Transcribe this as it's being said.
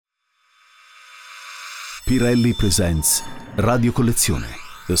Pirelli presents Radio Collezione,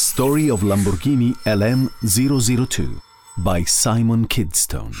 the story of Lamborghini LM002 by Simon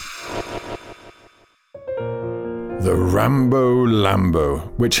Kidston. The Rambo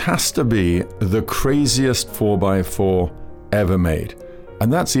Lambo, which has to be the craziest 4x4 ever made.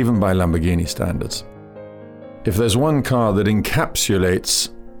 And that's even by Lamborghini standards. If there's one car that encapsulates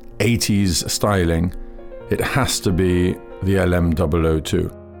 80s styling, it has to be the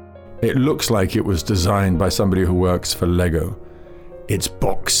LM002. It looks like it was designed by somebody who works for Lego. It's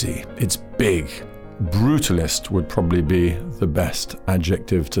boxy, it's big. Brutalist would probably be the best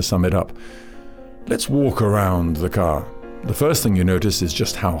adjective to sum it up. Let's walk around the car. The first thing you notice is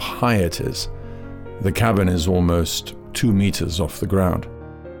just how high it is. The cabin is almost 2 meters off the ground.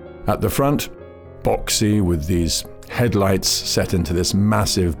 At the front, boxy with these headlights set into this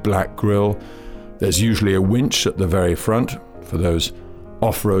massive black grille. There's usually a winch at the very front for those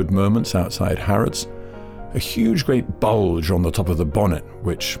off-road moments outside Harrods. A huge great bulge on the top of the bonnet,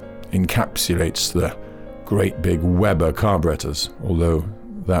 which encapsulates the great big Weber carburetors, although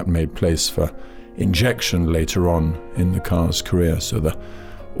that made place for injection later on in the car's career, so the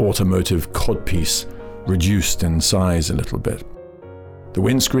automotive codpiece reduced in size a little bit. The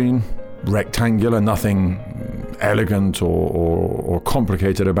windscreen, rectangular, nothing elegant or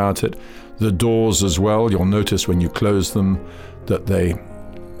complicated about it. The doors as well, you'll notice when you close them that they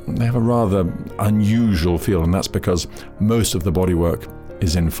have a rather unusual feel, and that's because most of the bodywork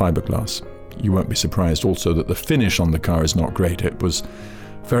is in fiberglass. You won't be surprised also that the finish on the car is not great. It was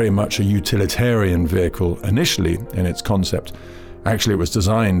very much a utilitarian vehicle initially in its concept. Actually, it was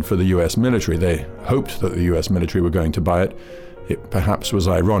designed for the US military. They hoped that the US military were going to buy it. It perhaps was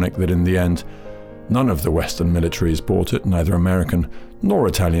ironic that in the end, none of the Western militaries bought it, neither American nor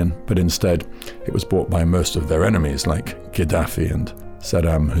Italian, but instead it was bought by most of their enemies like Gaddafi and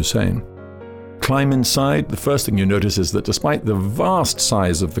Saddam Hussein. Climb inside, the first thing you notice is that despite the vast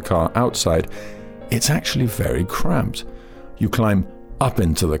size of the car outside, it's actually very cramped. You climb up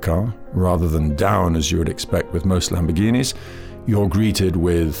into the car rather than down as you would expect with most Lamborghinis. You're greeted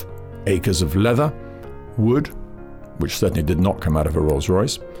with acres of leather, wood, which certainly did not come out of a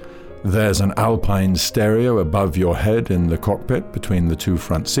Rolls-Royce. There's an Alpine stereo above your head in the cockpit between the two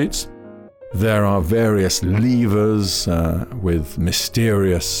front seats. There are various levers with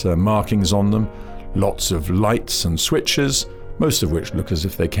mysterious markings on them, lots of lights and switches, most of which look as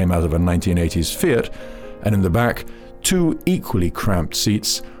if they came out of a 1980s Fiat, and in the back, 2 equally cramped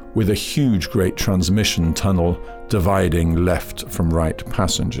seats with a huge great transmission tunnel dividing left from right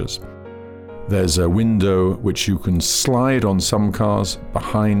passengers. There's a window which you can slide on some cars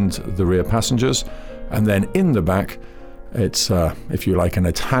behind the rear passengers, and then in the back, it's, if you like, an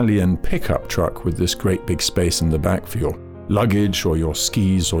Italian pickup truck with this great big space in the back for your luggage or your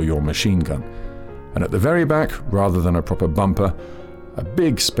skis or your machine gun. And at the very back, rather than a proper bumper, a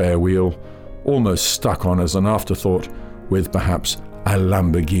big spare wheel, almost stuck on as an afterthought, with perhaps a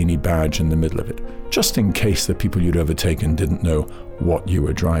Lamborghini badge in the middle of it, just in case the people you'd overtaken didn't know what you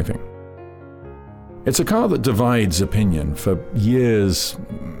were driving. It's a car that divides opinion. For years,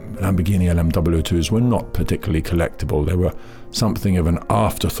 Lamborghini LM002s were not particularly collectible. They were something of an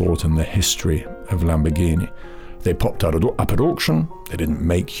afterthought in the history of Lamborghini. They popped up at auction, they didn't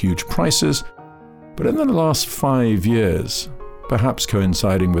make huge prices, but in the last 5 years, perhaps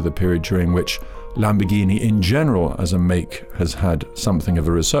coinciding with a period during which Lamborghini in general as a make has had something of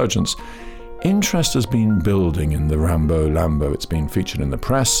a resurgence, interest has been building in the Rambo Lambo. It's been featured in the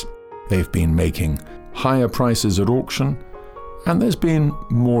press, they've been making higher prices at auction, and there's been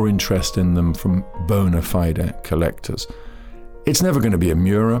more interest in them from bona fide collectors. It's never going to be a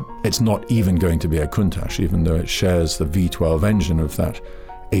Miura, it's not even going to be a Countach, even though it shares the V12 engine of that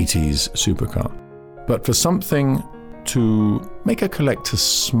 80s supercar. But for something to make a collector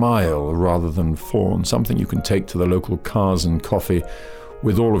smile rather than fawn, something you can take to the local Cars and Coffee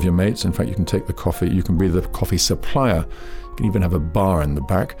with all of your mates. In fact, you can take the coffee, you can be the coffee supplier, you can even have a bar in the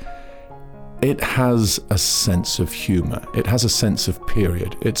back. It has a sense of humor. It has a sense of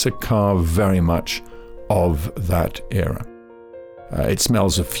period. It's a car very much of that era. It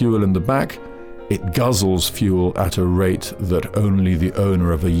smells of fuel in the back. It guzzles fuel at a rate that only the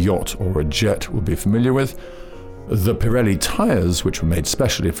owner of a yacht or a jet will be familiar with. The Pirelli tires, which were made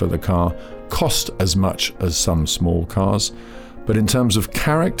specially for the car, cost as much as some small cars. But in terms of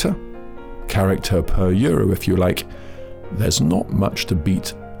character per euro, if you like, there's not much to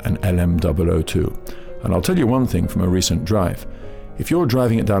beat an LM002. And I'll tell you one thing from a recent drive. If you're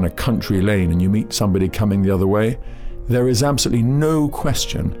driving it down a country lane and you meet somebody coming the other way, there is absolutely no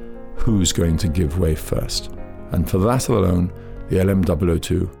question who's going to give way first. And for that alone, the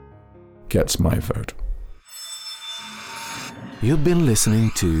LM002 gets my vote. You've been listening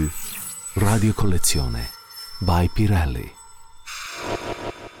to Radio Collezione by Pirelli.